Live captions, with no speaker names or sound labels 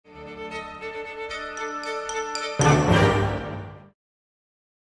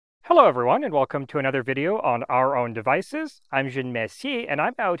Hello everyone, and welcome to another video on Our Own Devices. I'm Jean Messier, and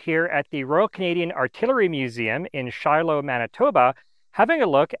I'm out here at the Royal Canadian Artillery Museum in Shiloh, Manitoba, having a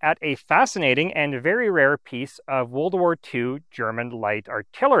look at a fascinating and very rare piece of World War II German light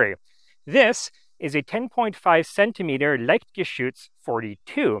artillery. This is a 10.5 centimeter Leichtgeschütz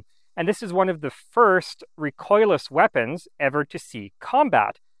 42, and this is one of the first recoilless weapons ever to see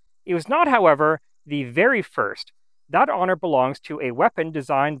combat. It was not, however, the very first. That honor belongs to a weapon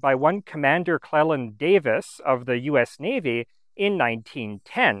designed by one Commander Cleland Davis of the U.S. Navy in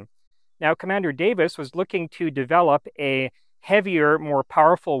 1910. Now, Commander Davis was looking to develop a heavier, more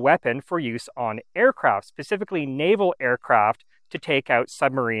powerful weapon for use on aircraft, specifically naval aircraft, to take out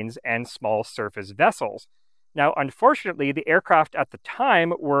submarines and small surface vessels. Now, unfortunately, the aircraft at the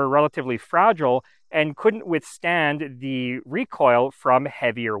time were relatively fragile and couldn't withstand the recoil from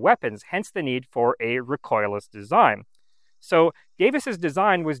heavier weapons, hence the need for a recoilless design. So Davis's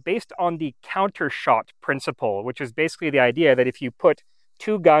design was based on the counter-shot principle, which is basically the idea that if you put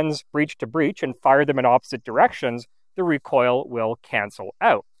two guns breech to breech and fire them in opposite directions, the recoil will cancel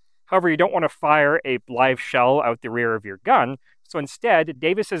out. However, you don't want to fire a live shell out the rear of your gun, so instead,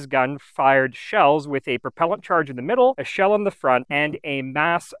 Davis's gun fired shells with a propellant charge in the middle, a shell in the front, and a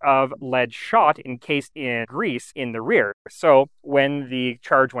mass of lead shot encased in grease in the rear. So when the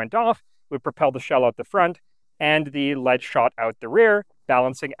charge went off, it would propel the shell out the front and the lead shot out the rear,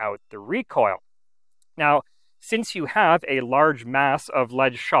 balancing out the recoil. Now, since you have a large mass of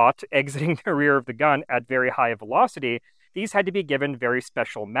lead shot exiting the rear of the gun at very high velocity, these had to be given very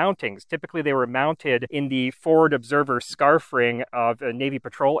special mountings. Typically, they were mounted in the forward observer scarf ring of a Navy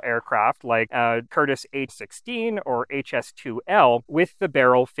patrol aircraft like Curtiss H-16 or HS-2L, with the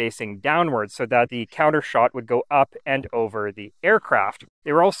barrel facing downwards so that the counter shot would go up and over the aircraft.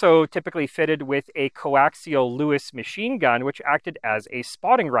 They were also typically fitted with a coaxial Lewis machine gun, which acted as a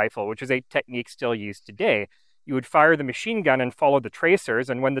spotting rifle, which is a technique still used today. You would fire the machine gun and follow the tracers,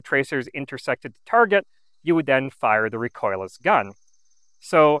 and when the tracers intersected the target, you would then fire the recoilless gun.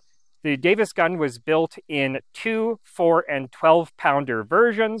 So the Davis gun was built in 2, 4, and 12-pounder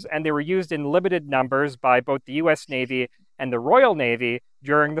versions, and they were used in limited numbers by both the U.S. Navy and the Royal Navy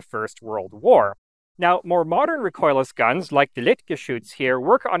during the First World War. Now, more modern recoilless guns, like the Leichtgeschütz here,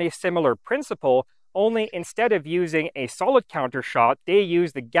 work on a similar principle, only instead of using a solid countershot, they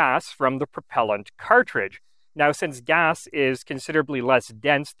use the gas from the propellant cartridge. Now, since gas is considerably less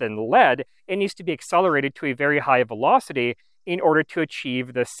dense than lead, it needs to be accelerated to a very high velocity in order to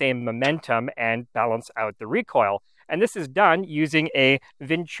achieve the same momentum and balance out the recoil. And this is done using a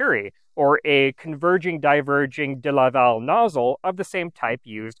venturi, or a converging-diverging de Laval nozzle of the same type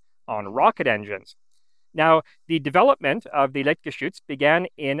used on rocket engines. Now, the development of the Leichtgeschütz began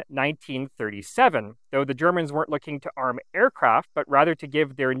in 1937, though the Germans weren't looking to arm aircraft, but rather to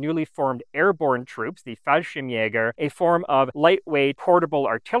give their newly formed airborne troops, the Fallschirmjäger, a form of lightweight portable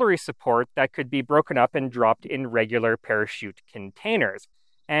artillery support that could be broken up and dropped in regular parachute containers.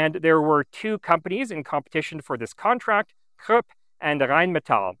 And there were two companies in competition for this contract, Krupp and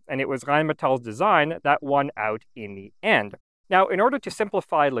Rheinmetall, and it was Rheinmetall's design that won out in the end. Now, in order to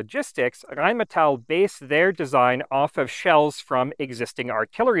simplify logistics, Rheinmetall based their design off of shells from existing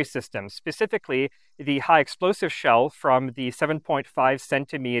artillery systems, specifically the high explosive shell from the 7.5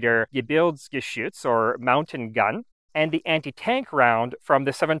 centimeter Gebirgsgeschütz, or mountain gun, and the anti-tank round from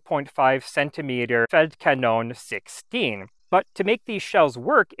the 7.5 centimeter Feldkanon 16. But to make these shells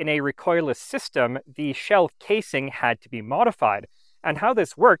work in a recoilless system, the shell casing had to be modified. And how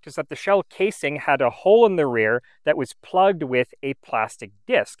this worked is that the shell casing had a hole in the rear that was plugged with a plastic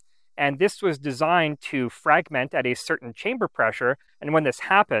disc. And this was designed to fragment at a certain chamber pressure. And when this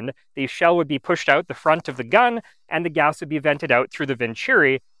happened, the shell would be pushed out the front of the gun, and the gas would be vented out through the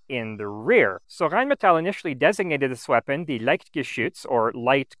venturi in the rear. So Rheinmetall initially designated this weapon the Leichtgeschütz, or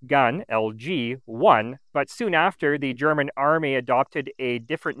light gun, LG-1, but soon after, the German army adopted a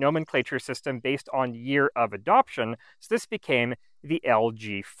different nomenclature system based on year of adoption, so this became the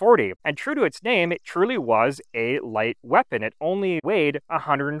LG-40. And true to its name, it truly was a light weapon. It only weighed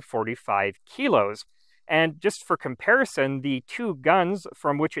 145 kilos. And just for comparison, the two guns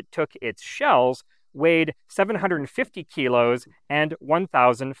from which it took its shells weighed 750 kilos and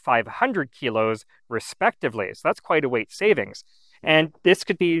 1,500 kilos, respectively. So that's quite a weight savings. And this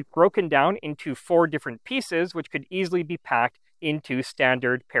could be broken down into 4 different pieces, which could easily be packed into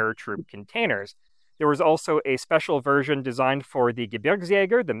standard paratroop containers. There was also a special version designed for the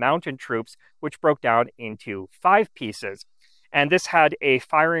Gebirgsjäger, the mountain troops, which broke down into 5 pieces. And this had a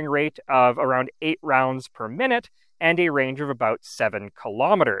firing rate of around 8 rounds per minute, and a range of about 7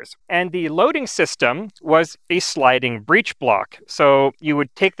 kilometers. And the loading system was a sliding breech block. So you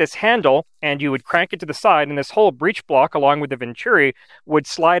would take this handle and you would crank it to the side, and this whole breech block, along with the venturi, would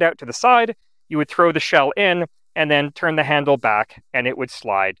slide out to the side. You would throw the shell in and then turn the handle back, and it would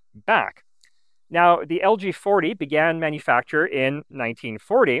slide back. Now, the LG-40 began manufacture in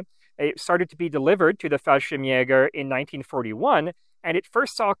 1940. It started to be delivered to the Fallschirmjäger in 1941, and it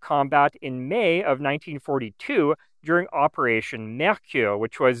first saw combat in May of 1942 during Operation Mercure,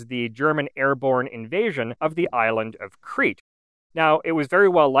 which was the German airborne invasion of the island of Crete. Now, it was very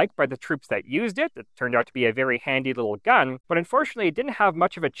well liked by the troops that used it. It turned out to be a very handy little gun, but unfortunately it didn't have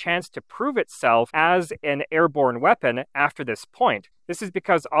much of a chance to prove itself as an airborne weapon after this point. This is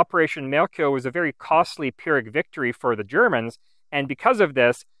because Operation Mercure was a very costly Pyrrhic victory for the Germans, and because of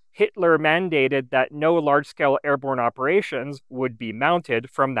this, Hitler mandated that no large-scale airborne operations would be mounted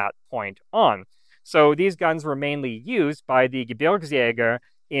from that point on. So these guns were mainly used by the Gebirgsjäger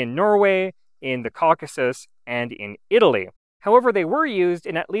in Norway, in the Caucasus, and in Italy. However, they were used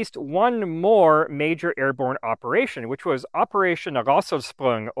in at least one more major airborne operation, which was Operation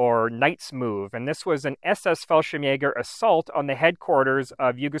Rosselsprung, or Knight's Move, and this was an SS Fallschirmjäger assault on the headquarters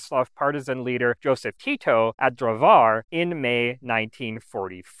of Yugoslav partisan leader Joseph Tito at Drvar in May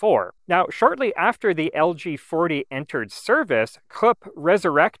 1944. Now, shortly after the LG-40 entered service, Krupp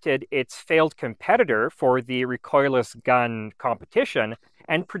resurrected its failed competitor for the recoilless gun competition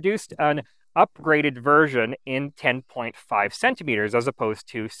and produced an upgraded version in 10.5 centimeters as opposed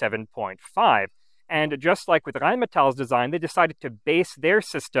to 7.5. And just like with Rheinmetall's design, they decided to base their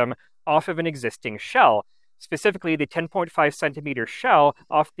system off of an existing shell, specifically the 10.5 centimeter shell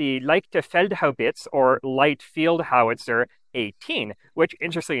off the Leichte Feldhaubitz, or Light Field Howitzer 18, which,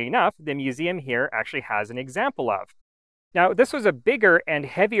 interestingly enough, the museum here actually has an example of. Now, this was a bigger and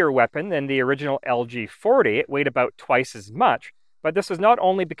heavier weapon than the original LG-40. It weighed about twice as much. But this was not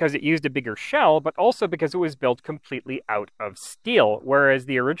only because it used a bigger shell, but also because it was built completely out of steel, whereas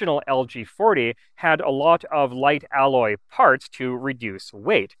the original LG-40 had a lot of light alloy parts to reduce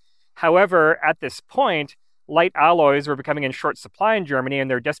weight. However, at this point, light alloys were becoming in short supply in Germany, and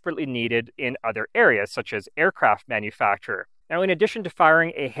they're desperately needed in other areas, such as aircraft manufacture. Now, in addition to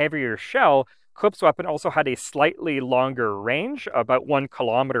firing a heavier shell, Krupp's weapon also had a slightly longer range, about 1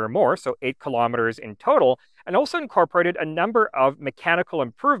 kilometer more, so 8 kilometers in total, and also incorporated a number of mechanical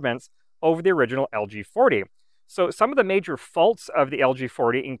improvements over the original LG-40. So some of the major faults of the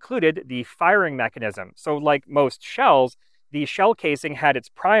LG-40 included the firing mechanism. So like most shells, the shell casing had its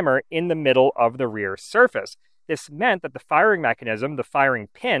primer in the middle of the rear surface. This meant that the firing mechanism, the firing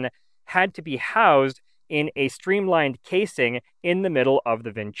pin, had to be housed in a streamlined casing in the middle of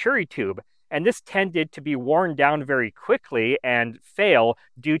the venturi tube. And this tended to be worn down very quickly and fail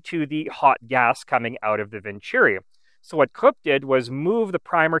due to the hot gas coming out of the venturi. So what Krupp did was move the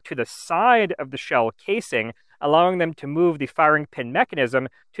primer to the side of the shell casing, allowing them to move the firing pin mechanism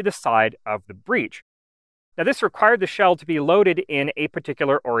to the side of the breech. Now, this required the shell to be loaded in a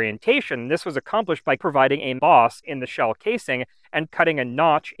particular orientation. This was accomplished by providing a boss in the shell casing and cutting a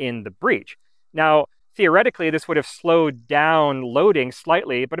notch in the breech. Now, theoretically, this would have slowed down loading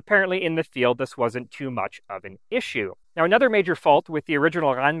slightly, but apparently in the field this wasn't too much of an issue. Now, another major fault with the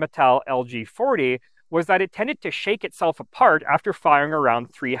original Rheinmetall LG-40 was that it tended to shake itself apart after firing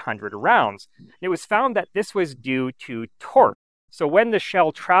around 300 rounds. It was found that this was due to torque. So when the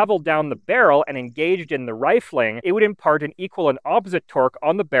shell traveled down the barrel and engaged in the rifling, it would impart an equal and opposite torque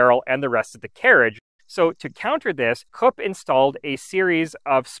on the barrel and the rest of the carriage. So to counter this, Krupp installed a series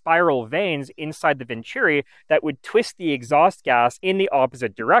of spiral vanes inside the venturi that would twist the exhaust gas in the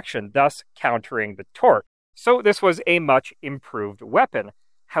opposite direction, thus countering the torque. So this was a much improved weapon.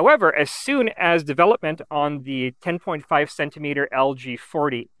 However, as soon as development on the 10.5 centimeter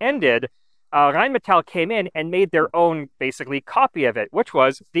LG-40 ended, Rheinmetall came in and made their own, basically, copy of it, which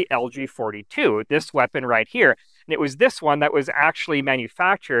was the LG-42, this weapon right here. And it was this one that was actually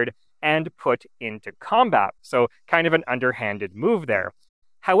manufactured and put into combat. So kind of an underhanded move there.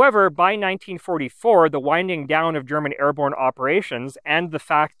 However, by 1944, the winding down of German airborne operations and the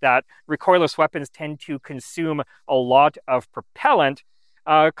fact that recoilless weapons tend to consume a lot of propellant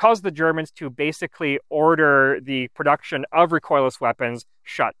caused the Germans to basically order the production of recoilless weapons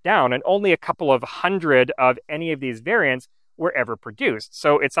shut down, and only a couple of hundred of any of these variants were ever produced.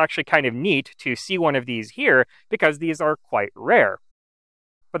 So it's actually kind of neat to see one of these here because these are quite rare.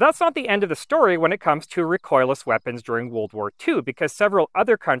 But that's not the end of the story when it comes to recoilless weapons during World War II, because several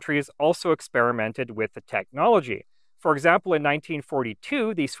other countries also experimented with the technology. For example, in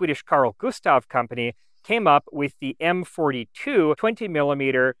 1942, the Swedish Carl Gustaf company came up with the M42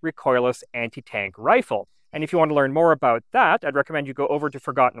 20mm recoilless anti-tank rifle. And if you want to learn more about that, I'd recommend you go over to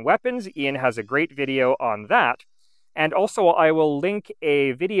Forgotten Weapons. Ian has a great video on that. And also, I will link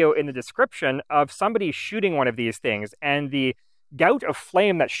a video in the description of somebody shooting one of these things, and the gout of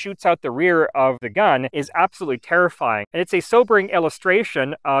flame that shoots out the rear of the gun is absolutely terrifying. And it's a sobering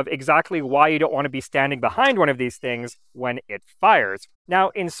illustration of exactly why you don't want to be standing behind one of these things when it fires. Now,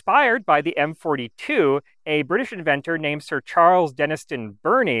 inspired by the M42, a British inventor named Sir Charles Denniston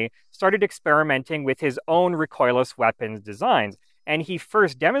Burney started experimenting with his own recoilless weapons designs. And he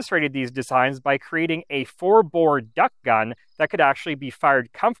first demonstrated these designs by creating a 4-bore duck gun that could actually be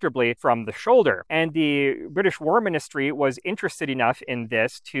fired comfortably from the shoulder. And the British War Ministry was interested enough in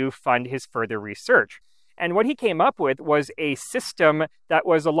this to fund his further research. And what he came up with was a system that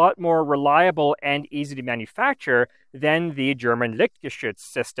was a lot more reliable and easy to manufacture than the German Leichtgeschütz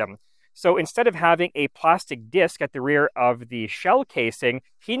system. So instead of having a plastic disc at the rear of the shell casing,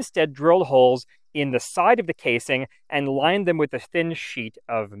 he instead drilled holes in the side of the casing and lined them with a thin sheet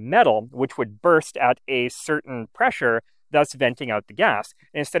of metal, which would burst at a certain pressure, thus venting out the gas.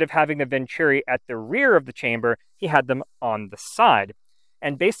 And instead of having the venturi at the rear of the chamber, he had them on the side.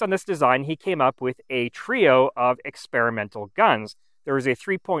 And based on this design, he came up with a trio of experimental guns. There was a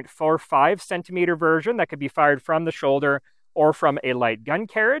 3.45 centimeter version that could be fired from the shoulder or from a light gun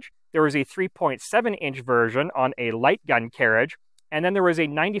carriage. There was a 3.7-inch version on a light gun carriage. And then there was a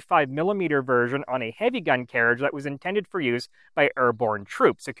 95 millimeter version on a heavy gun carriage that was intended for use by airborne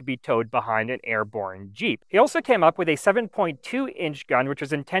troops. It could be towed behind an airborne jeep. He also came up with a 7.2-inch gun, which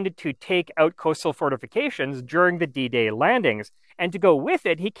was intended to take out coastal fortifications during the D-Day landings. And to go with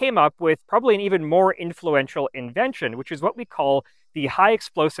it, he came up with probably an even more influential invention, which is what we call the high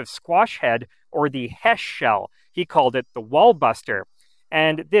explosive squash head, or the Hesh shell. He called it the wall buster.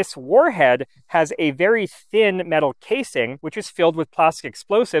 And this warhead has a very thin metal casing, which is filled with plastic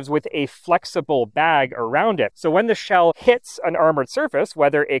explosives with a flexible bag around it. So when the shell hits an armored surface,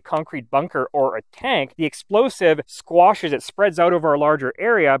 whether a concrete bunker or a tank, the explosive squashes it, spreads out over a larger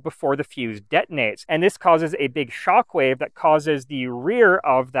area before the fuse detonates. And this causes a big shockwave that causes the rear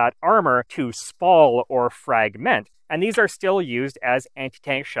of that armor to spall or fragment. And these are still used as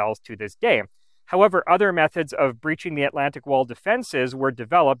anti-tank shells to this day. However, other methods of breaching the Atlantic Wall defenses were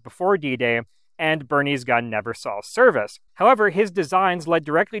developed before D-Day, and Burney's gun never saw service. However, his designs led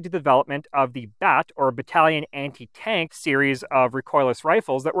directly to the development of the BAT, or Battalion Anti-Tank, series of recoilless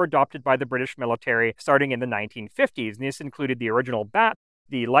rifles that were adopted by the British military starting in the 1950s. And this included the original BAT,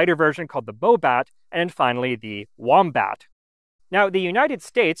 the lighter version called the Bow-Bat, and finally the Wombat. Now, the United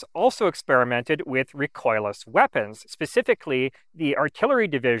States also experimented with recoilless weapons, specifically the artillery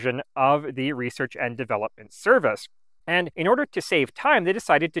division of the Research and Development Service. And in order to save time, they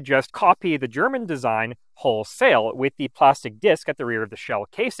decided to just copy the German design wholesale with the plastic disc at the rear of the shell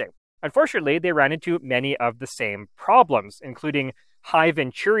casing. Unfortunately, they ran into many of the same problems, including high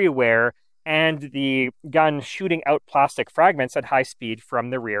venturi wear and the gun shooting out plastic fragments at high speed from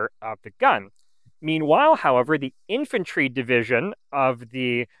the rear of the gun. Meanwhile, however, the infantry division of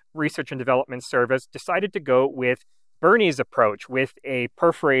the Research and Development Service decided to go with Burney's approach, with a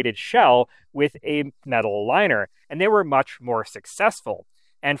perforated shell with a metal liner, and they were much more successful.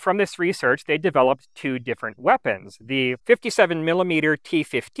 And from this research, they developed two different weapons, the 57mm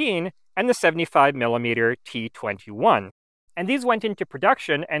T-15 and the 75mm T-21. And these went into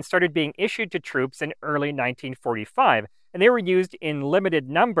production and started being issued to troops in early 1945, and they were used in limited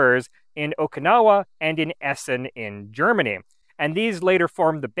numbers in Okinawa and in Essen in Germany. And these later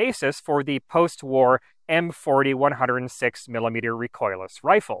formed the basis for the post-war M40 106mm recoilless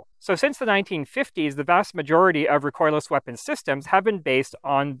rifle. So since the 1950s, the vast majority of recoilless weapon systems have been based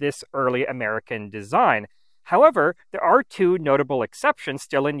on this early American design. However, there are two notable exceptions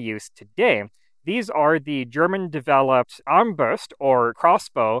still in use today. These are the German-developed Armbrust, or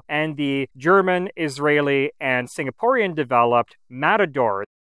crossbow, and the German, Israeli, and Singaporean-developed Matador.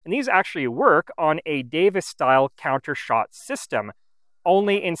 And these actually work on a Davis-style counter-shot system.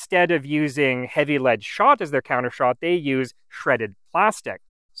 Only instead of using heavy lead shot as their counter-shot, they use shredded plastic.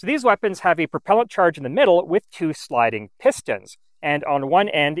 So these weapons have a propellant charge in the middle with two sliding pistons. And on one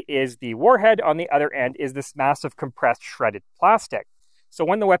end is the warhead, on the other end is this massive compressed shredded plastic. So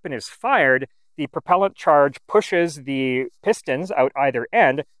when the weapon is fired, the propellant charge pushes the pistons out either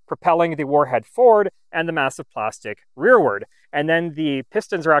end, propelling the warhead forward and the massive plastic rearward. And then the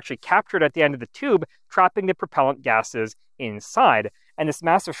pistons are actually captured at the end of the tube, trapping the propellant gases inside. And this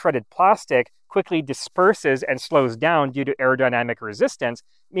massive shredded plastic quickly disperses and slows down due to aerodynamic resistance,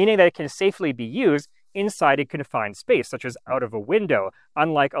 meaning that it can safely be used inside a confined space, such as out of a window,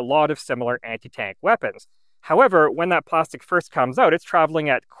 unlike a lot of similar anti-tank weapons. However, when that plastic first comes out, it's traveling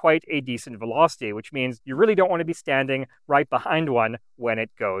at quite a decent velocity, which means you really don't want to be standing right behind one when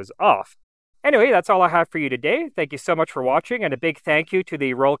it goes off. Anyway, that's all I have for you today. Thank you so much for watching, and a big thank you to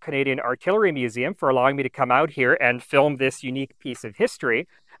the Royal Canadian Artillery Museum for allowing me to come out here and film this unique piece of history.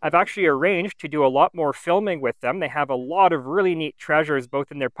 I've actually arranged to do a lot more filming with them. They have a lot of really neat treasures,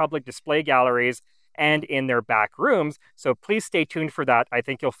 both in their public display galleries and in their back rooms, so please stay tuned for that. I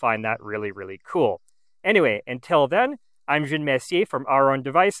think you'll find that really, really cool. Anyway, until then, I'm Jean Messier from Our Own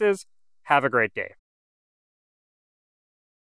Devices. Have a great day.